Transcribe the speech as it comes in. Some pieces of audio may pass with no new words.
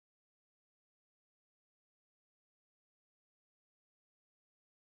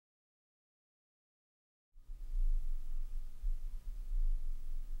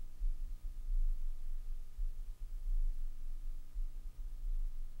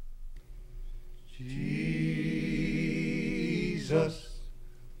Jesus,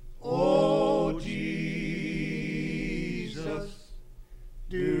 oh Jesus,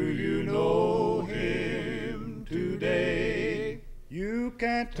 do you know him today? You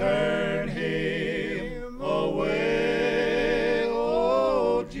can't turn him away,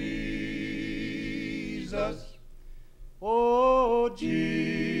 oh Jesus, oh Jesus.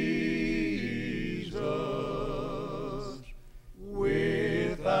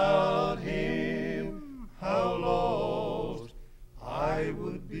 Without him, how lost I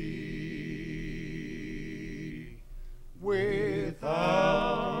would be.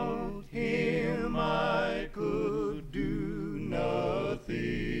 Without him, I could do nothing.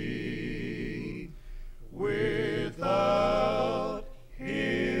 Without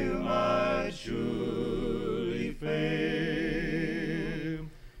him, I surely fail.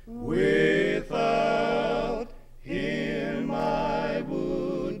 Without him, I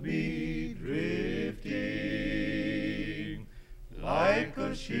would be drifting like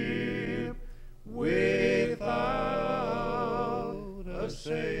a ship without a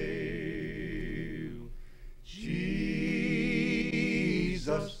sail.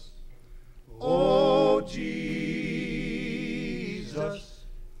 Jesus, oh Jesus,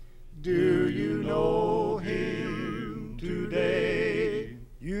 do you know him today?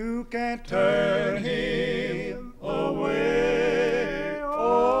 You can't turn him away,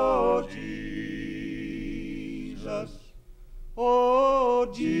 oh Jesus,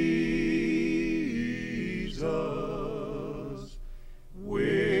 oh Jesus.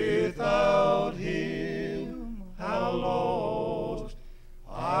 Without him, how lost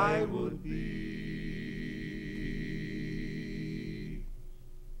I would be.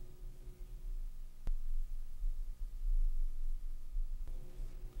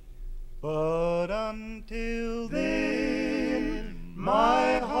 But until then,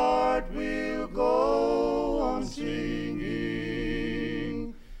 my heart will go on singing.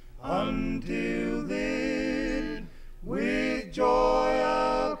 Until then, with joy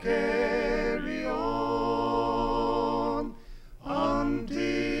I'll carry on.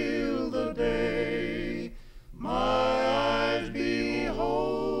 Until the day my eyes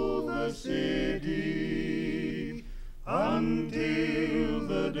behold the city. Until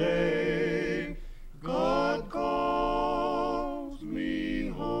the day God calls me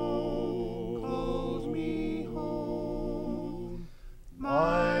home, calls me home.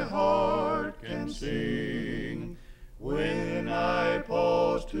 My heart can sing when I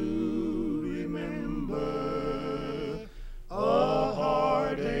pause to remember. A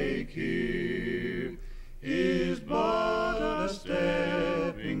heartache here is but a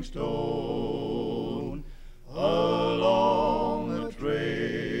stepping stone along a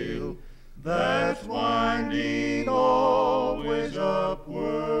trail that's winding always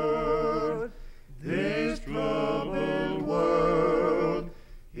upward. This troubled world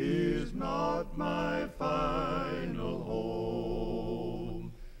is not my final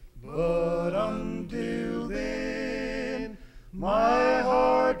home. But until then, my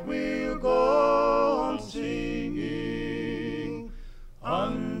heart will go on singing.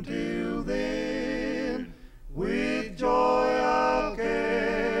 Until then, with joy I'll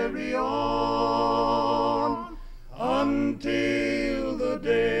carry on. Until the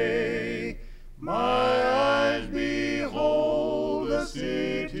day my eyes behold the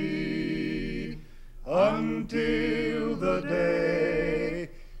city. Until the day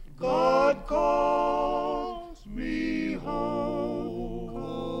God calls me home,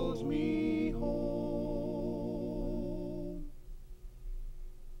 calls me home.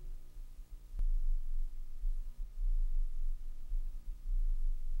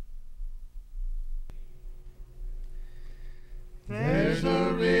 There's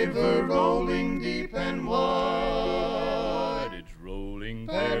a river rolling deep and wide. It's rolling,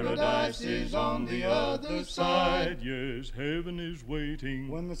 Paradise is on the other side. yes, heaven is waiting.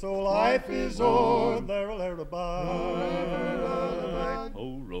 When this old life is o'er, there'll there abide.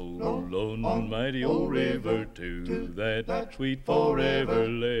 Oh, roll on, mighty old river to that sweet forever.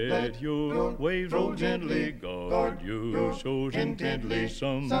 Let your waves roll gently, guard your shores intently.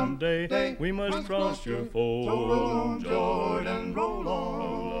 Someday we must cross your fold. So roll on, Jordan, roll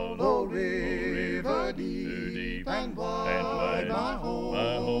on, oh river deep and wide. My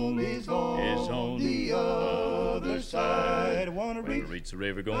home is on the other side. When I reach the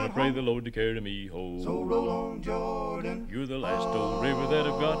river, gonna pray the Lord to carry me home. So roll on, Jordan. You're the last old river that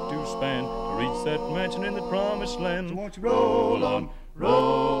I've got to span to reach that mansion in the promised land. So won't you roll on,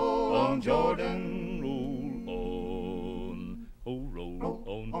 Jordan. Roll on. Oh, Oh, roll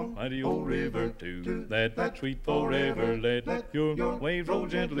on, mighty old river to that sweet forever. Let your waves roll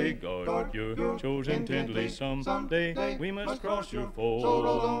gently, guard your shores intently. Someday we must cross your ford. So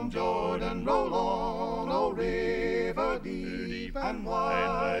roll on, Jordan, roll on, oh river deep and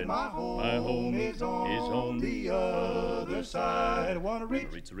wide. My home is on the other side. I wanna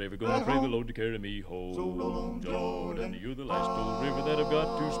reach the river, gonna pray the Lord to carry me home. So roll on, Jordan, you're the last old river that I've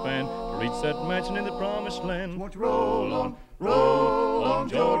got to span to reach that mansion in the promised land. Won't you roll on,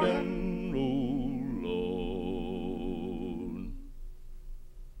 Jordan, roll on.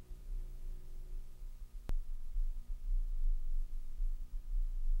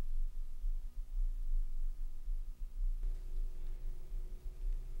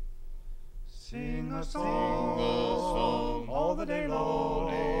 Sing a song all the day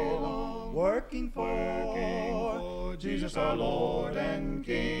long, working for Jesus our Lord and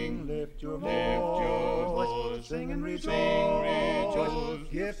King. Lift your voice, sing and rejoice,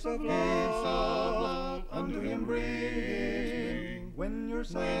 gifts of love unto Him bring. When you're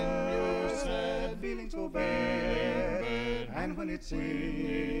sad, feeling so bad, and when it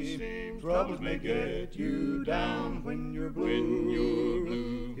seems troubles may get you down. When you're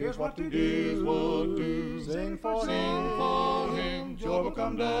blue, here's what to do, sing for Him, joy will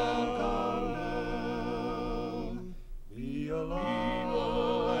come down. Be a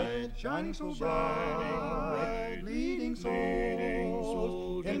light, shining so bright, leading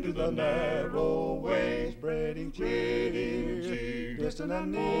souls into the narrow way, spreading cheer, distant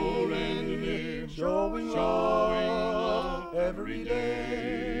and near, showing love every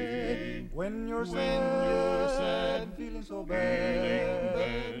day. When you're sad, feeling so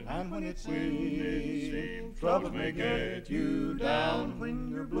bad, and when it seems troubles may get you down. When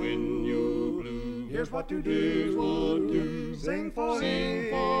you're blue, here's what to do, sing for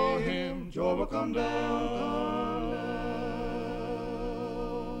Him, joy will come down.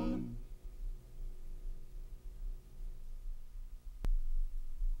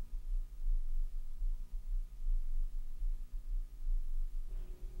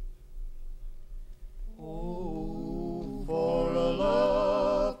 Oh, for a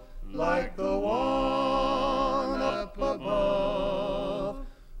love like the one up above.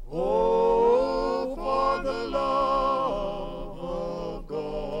 Oh, for the love of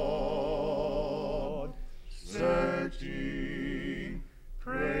God. Searching,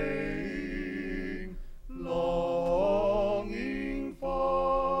 praying, longing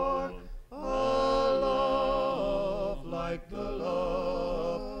for a love like the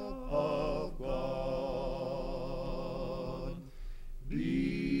love of God.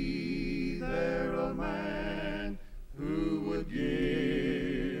 Be there a man who would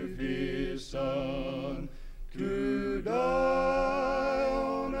give his son to die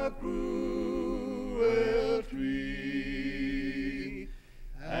on a cruel tree,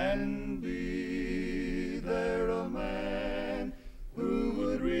 and be there a man who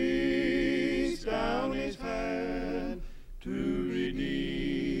would reach down his hand to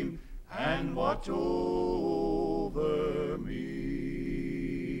redeem and watch over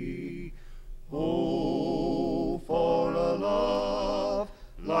me. Oh, for a love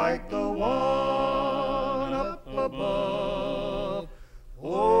like the one up above.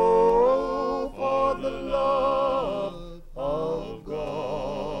 Oh, for the love of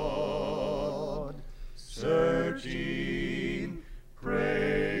God. Searching,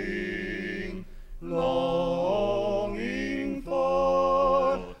 praying, longing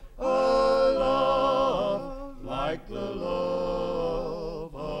for a love like the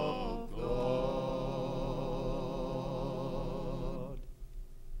love of God.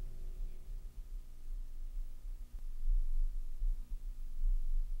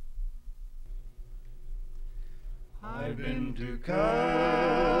 I've been to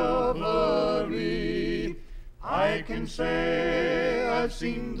Calvary, I can say I've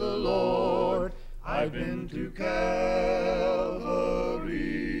seen the Lord. I've been to Calvary,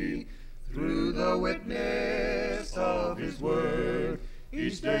 through the witness of His word,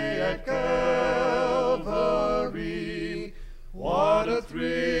 each day at Calvary. What a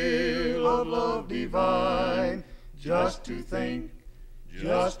thrill of love divine, just to think,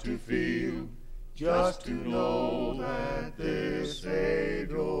 just to feel, just to know that this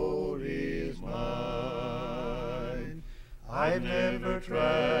Savior is mine. I've never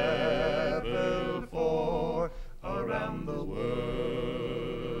traveled far around the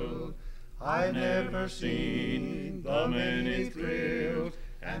world. I've never seen the many thrills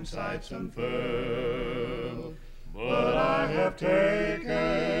and sights unfurled. But I have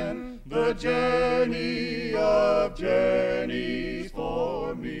taken the journey of journeys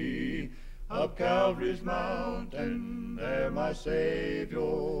for me, a up Calvary's mountain, there my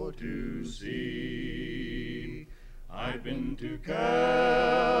Savior to see. I've been to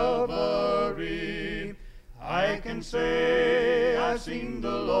Calvary, I can say I've seen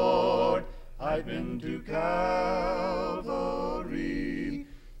the Lord. I've been to Calvary,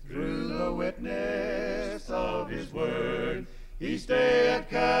 through the witness of His word. He stayed at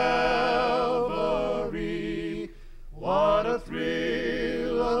Calvary. What a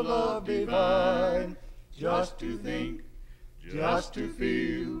thrill of love divine, just to think, just to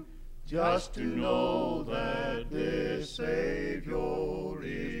feel, just to know that this Savior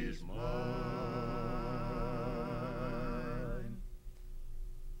is mine.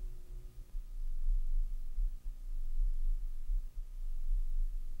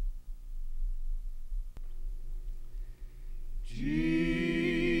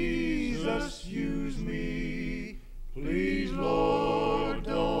 Jesus, use me, please, Lord,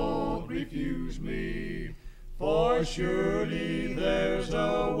 don't refuse me, for surely there's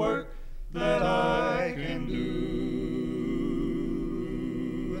a work that I can do.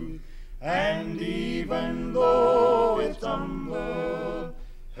 And even though it's humble,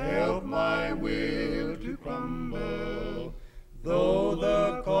 help my will to crumble. Though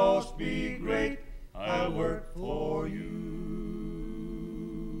the cost be great, I'll work for you.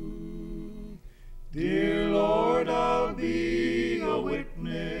 Dear Lord, I'll be a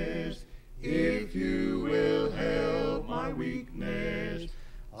witness if you will help my weakness.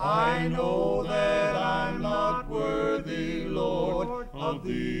 I know that I'm not worthy, Lord, of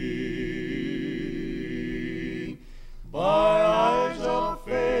Thee. By eyes of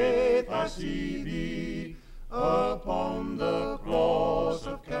faith I see Thee upon the cross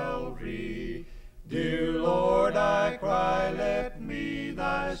of Calvary. Dear Lord, I cry, let me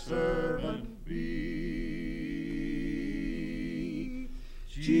Thy servant be.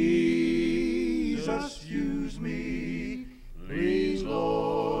 Jesus, use me, please,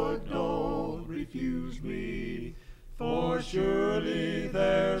 Lord, don't refuse me, for surely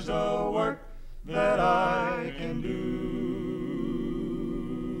there's a work that I can do.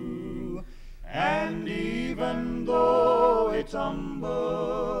 And even though it's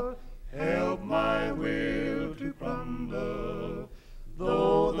humble, help my will to crumble.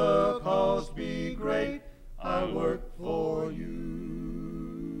 Though the cost be great, I'll work for you.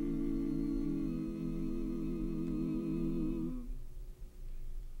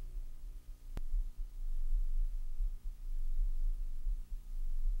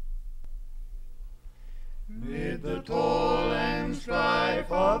 Mid the toil and strife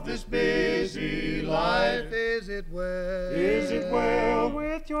of this busy life, is it well? Is it well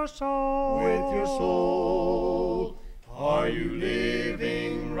with your soul? with your soul? Are you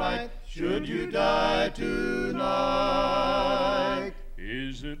living right? Should you die tonight?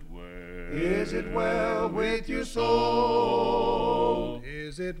 Is it well? Is it well with your soul?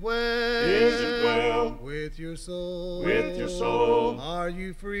 Is it well? Is it well with your soul? with your soul? Are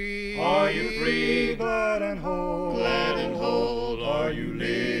you free? Are you free? glad and whole? Glad and whole? Are you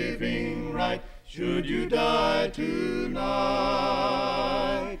living right? Should you die tonight?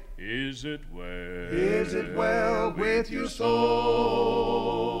 Is it well? Is it well with your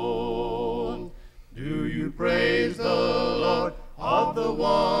soul? Do you praise the Lord of the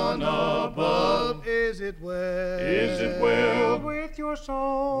one above? Is it well? Is it well with your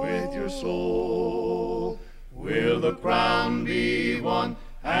soul? with your soul? Will the crown be won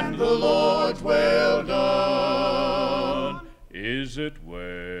and the Lord's well done? Is it well?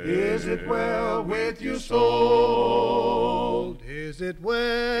 Is it well with your soul? Is it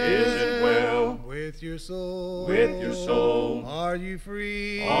well? Is it well with your soul? with your soul? Are you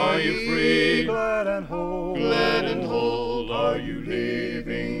free? Are you free? glad and whole? Glad and whole? Are you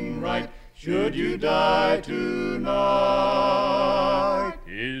living right? Should you die tonight?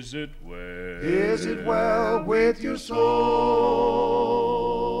 Is it well? Is it well with your soul?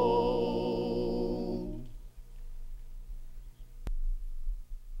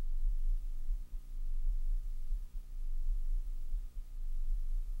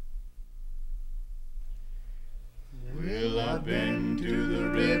 Well, I've been to the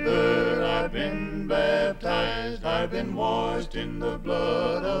river, I've been baptized, I've been washed in the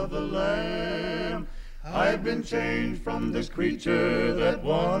blood of the Lamb. I've been changed from this creature that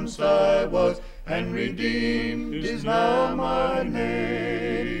once I was, and redeemed is now my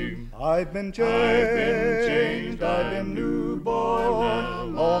name. I've been changed, I've been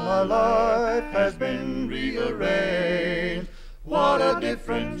newborn, all my life has been rearranged. What a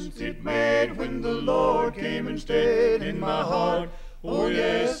difference it made when the Lord came and stayed in my heart. Oh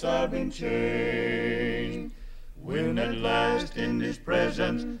yes, I've been changed. When at last in his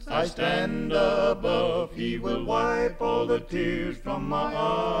presence I stand above, he will wipe all the tears from my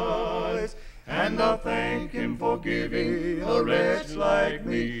eyes. And I'll thank him for giving a wretch like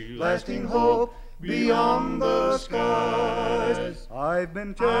me lasting hope beyond the skies. I've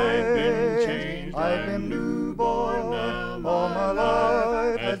been changed, I've been newborn, now all my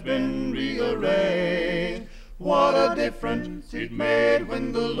life has been rearranged. What a difference it made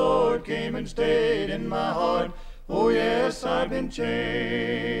when the Lord came and stayed in my heart. Oh yes, I've been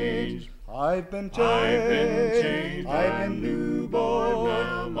changed. I've been changed, I've been newborn,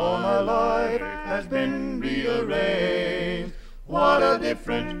 now all my life has been rearranged. What a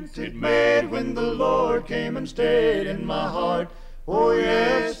difference it made when the Lord came and stayed in my heart. Oh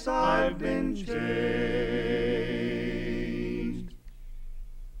yes, I've been changed.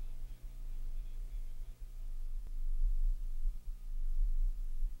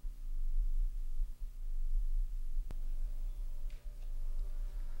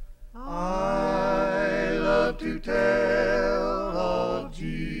 I love to tell of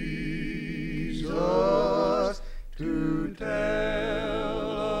Jesus, to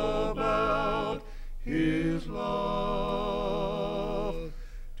tell about his love,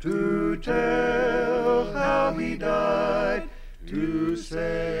 to tell how he died to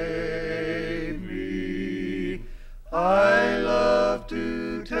save me. I love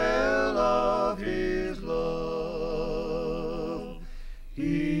to tell of his love.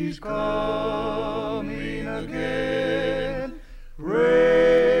 He's coming again,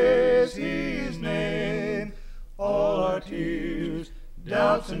 praise his name. All our tears,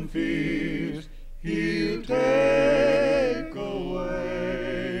 doubts and fears, he'll take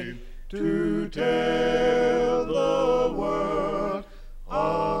away, to tell the world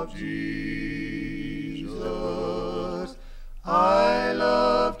of Jesus. I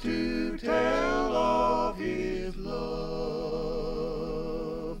love to tell of his love.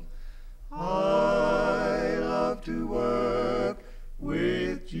 I love to work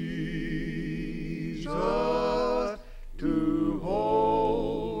with Jesus, to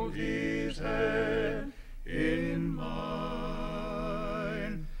hold his hand in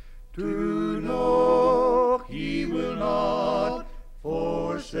mine, to know he will not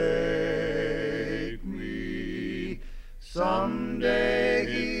forsake me. Someday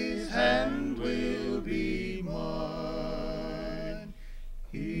his hand will be mine.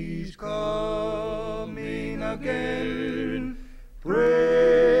 He's coming again,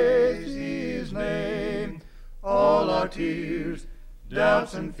 praise his name. All our tears,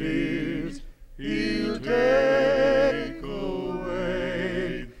 doubts and fears, he'll take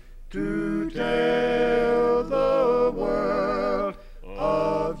away, to tell the world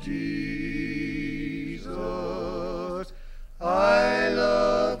of Jesus. I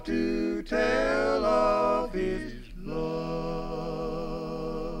love to tell of his love.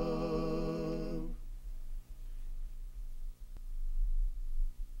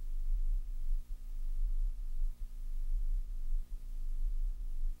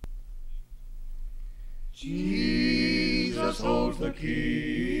 Jesus holds the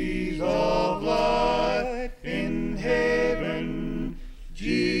keys of life in heaven.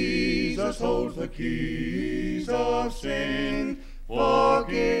 Jesus holds the keys of sin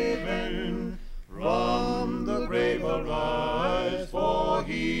forgiven. From the grave arise, for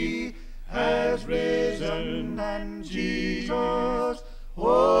he has risen, and Jesus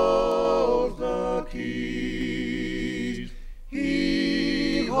holds the keys.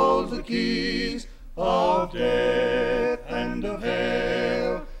 He holds the keys of death and of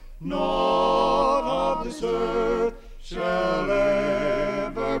hell. Naught of this earth shall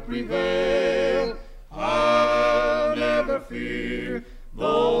ever prevail. I'll never fear,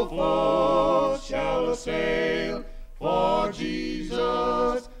 though foes shall assail, for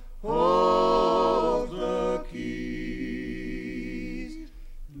Jesus holds the keys.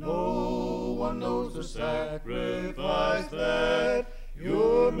 No one knows the sacrifice that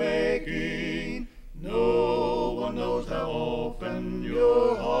you're making. No one knows how often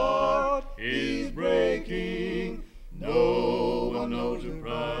your heart is breaking. No one knows the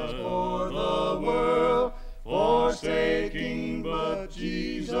price for the world forsaking, but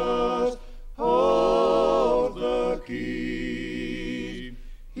Jesus holds the keys.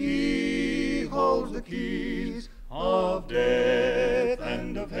 He holds the keys of death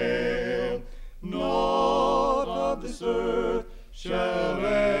and of hell. Naught of this earth shall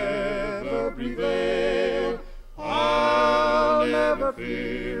ever prevail. I'll never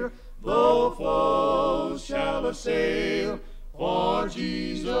fear, though foes shall assail, for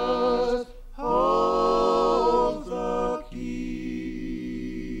Jesus holds the keys.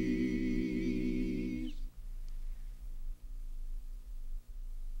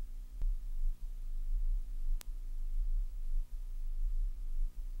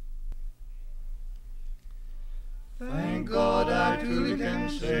 truly can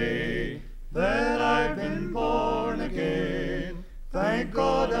say that I've been born again. Thank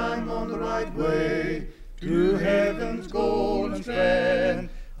God I'm on the right way to heaven's golden strand.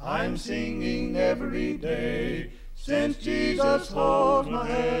 I'm singing every day since Jesus holds my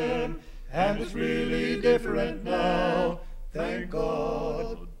hand, and it's really different now. Thank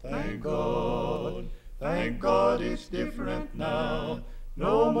God, thank God, thank God it's different now.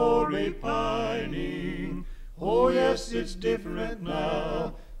 No more repining. Oh yes, it's different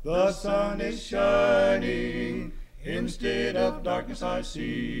now. The sun is shining. Instead of darkness I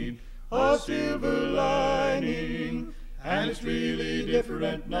see a silver lining, and it's really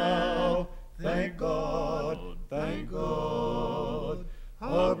different now. Thank God, thank God.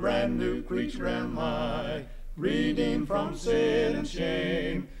 A brand new creature am I, redeemed from sin and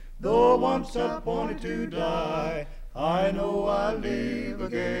shame. Though once appointed to die, I know I'll live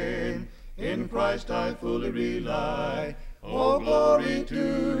again. In Christ I fully rely. Oh, glory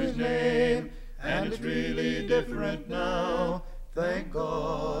to his name. And it's really different now. Thank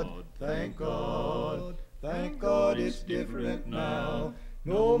God, thank God, thank God it's different now.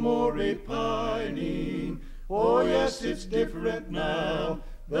 No more repining. Oh yes, it's different now.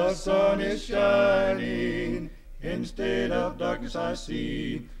 The sun is shining. Instead of darkness I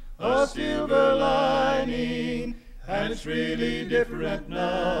see a silver lining. And it's really different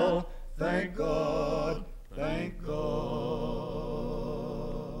now. Thank God, thank God.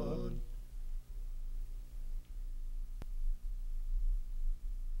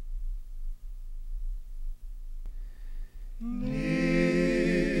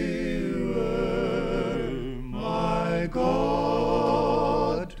 Nearer, my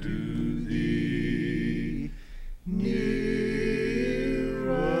God, to thee, nearer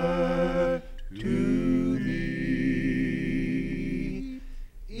to thee,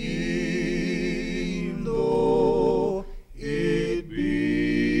 e'en though it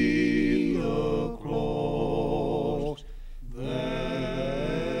be the cross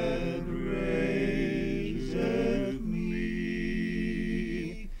that raiseth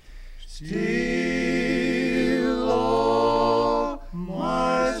me, still all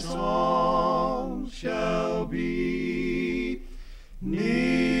my song shall be nearer,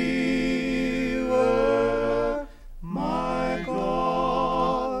 my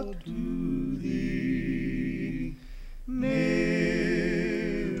God, to thee, nearer,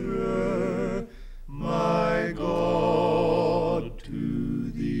 my God,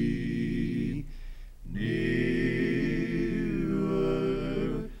 to thee, nearer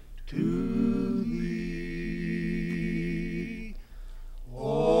to thee.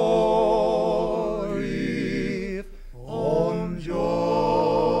 Oh, if on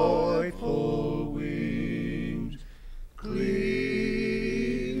joyful wings, cleaving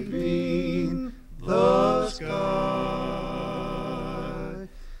the sky,